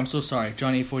 8:44. I'm so sorry.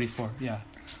 John 8:44. Yeah.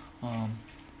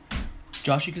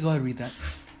 Josh, you could go ahead and read that.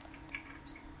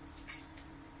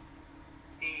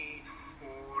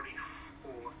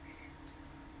 8:44.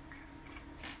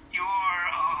 You are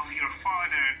of your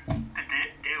father,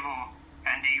 the devil,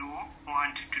 and you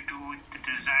want to do the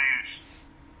desires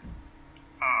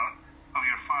of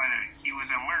your father. He was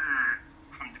a murderer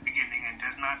from the beginning and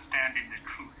does not stand in the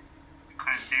truth,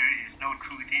 because there is no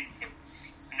truth in him.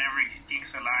 Whenever he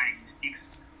speaks a lie, he speaks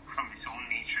from his own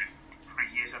nature, for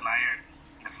he is a liar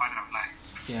and the father of lies.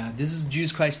 Yeah, this is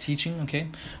Jesus Christ teaching, okay?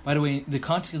 By the way, the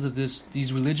context of this,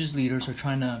 these religious leaders are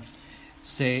trying to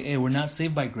say, hey, we're not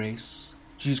saved by grace.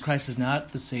 Jesus Christ is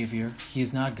not the Savior. He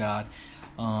is not God.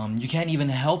 You can't even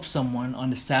help someone on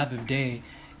the Sabbath day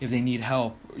if they need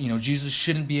help. Jesus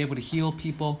shouldn't be able to heal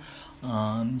people.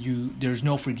 There's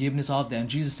no forgiveness, all of that. And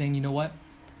Jesus is saying, you know what?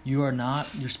 Your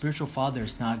spiritual father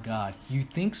is not God. You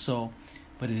think so,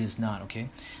 but it is not, okay?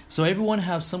 So everyone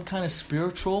has some kind of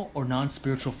spiritual or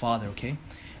non-spiritual father, okay?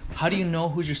 How do you know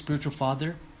who's your spiritual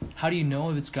father? How do you know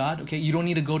if it's God? Okay, you don't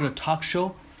need to go to a talk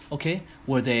show, okay,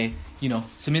 where they,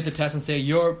 submit the test and say,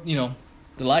 the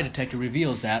lie detector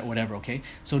reveals that, whatever, okay?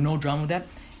 So no drama with that.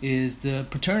 Is the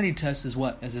paternity test is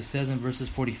what? As it says in verses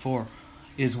 44,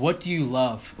 is what do you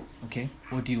love, okay?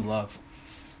 What do you love?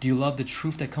 Do you love the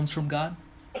truth that comes from God?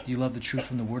 Do you love the truth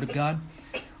from the Word of God?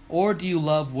 Or do you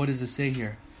love, what does it say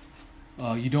here?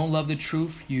 You don't love the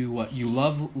truth. You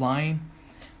love lying,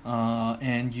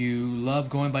 and you love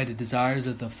going by the desires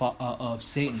of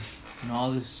Satan and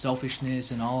all the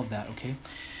selfishness and all of that. Okay,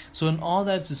 so in all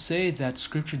that to say that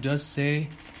Scripture does say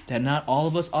that not all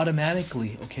of us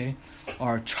automatically, okay,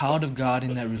 are a child of God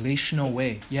in that relational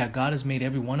way. Yeah, God has made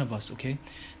every one of us. Okay,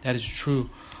 that is true.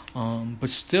 But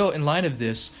still, in light of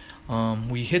this,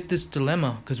 we hit this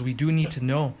dilemma because we do need to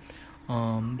know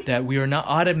that we are not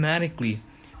automatically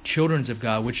children of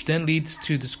God, which then leads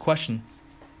to this question.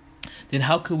 Then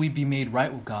how could we be made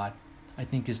right with God? I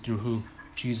think is through who?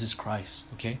 Jesus Christ,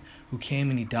 okay? Who came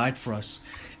and he died for us.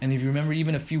 And if you remember,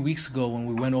 even a few weeks ago when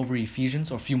we went over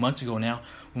Ephesians, or a few months ago now,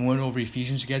 when we went over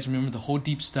Ephesians, you guys remember the whole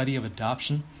deep study of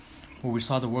adoption, where we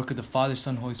saw the work of the Father,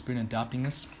 Son, Holy Spirit adopting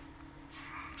us?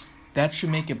 That should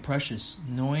make it precious,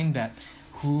 knowing that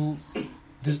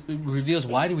this reveals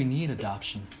why do we need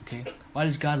adoption, okay? Why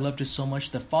does God love us so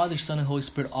much? The Father, Son, and Holy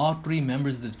Spirit, all three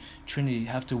members of the Trinity,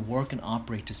 have to work and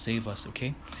operate to save us,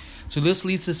 okay? So this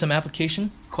leads to some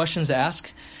application, questions to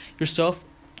ask yourself.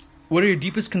 What are your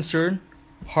deepest concern,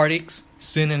 heartaches,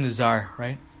 sin, and desire,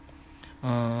 right?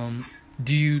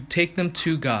 Do you take them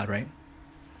to God, right?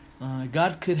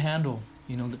 God could handle,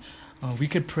 we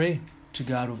could pray to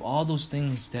God with all those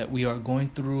things that we are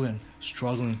going through and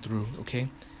struggling through, okay?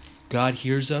 God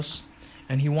hears us,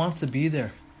 and he wants to be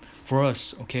there for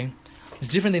us, okay? It's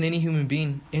different than any human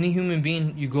being. Any human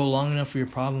being, you go long enough for your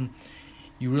problem,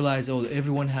 you realize, oh,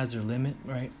 everyone has their limit,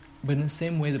 right? But in the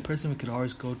same way, the person we could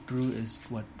always go through is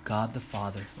what? God the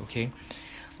Father, okay?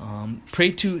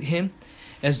 Pray to Him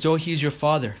as though He's your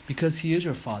Father, because He is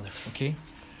your Father, okay?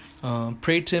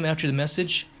 Pray to Him after the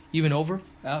message, even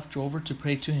after over, to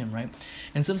pray to Him, right?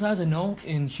 And sometimes I know,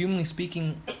 in humanly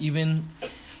speaking, even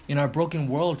in our broken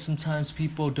world, sometimes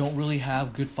people don't really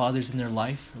have good fathers in their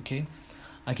life, okay?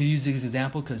 I could use this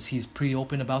example because he's pretty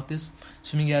open about this.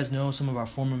 Some of you guys know some of our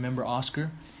former member, Oscar.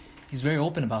 He's very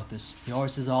open about this. He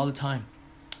always says all the time,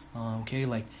 okay,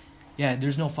 like, yeah,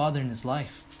 there's no father in his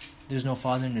life. There's no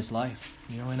father in his life,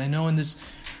 you know. And I know in this,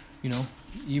 you know,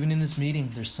 even in this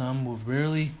meeting, there's some with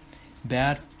really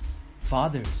bad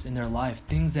fathers in their life.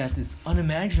 Things that is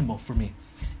unimaginable for me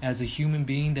as a human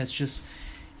being that's just,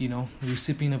 you know, the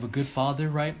recipient of a good father,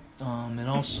 right? And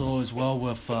also as well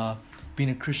with being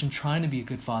a Christian, trying to be a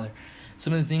good father.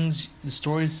 Some of the things, the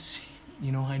stories,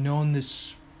 you know, I know in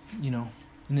this, you know,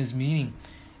 in this meeting,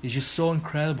 is just so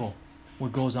incredible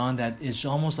what goes on that it's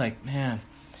almost like, man.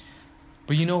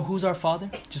 But you know who's our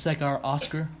father? Just like our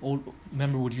Oscar, old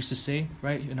member, would used to say,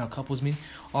 right, in our couples meeting,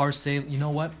 or say, you know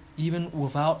what, even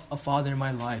without a father in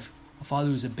my life, a father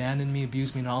who's abandoned me,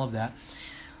 abused me, and all of that,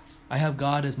 I have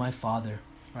God as my Father,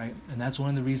 right? And that's one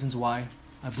of the reasons why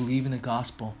I believe in the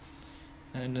gospel.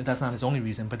 And that's not his only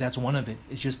reason, but that's one of it.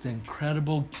 It's just the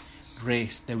incredible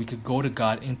grace that we could go to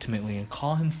God intimately and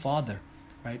call Him Father,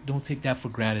 right? Don't take that for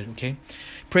granted, okay?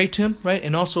 Pray to Him, right?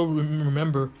 And also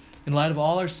remember, in light of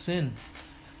all our sin,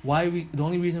 the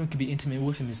only reason we can be intimate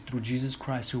with Him is through Jesus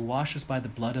Christ, who washed us by the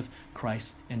blood of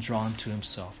Christ and draw Him to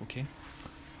Himself, okay?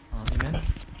 Amen.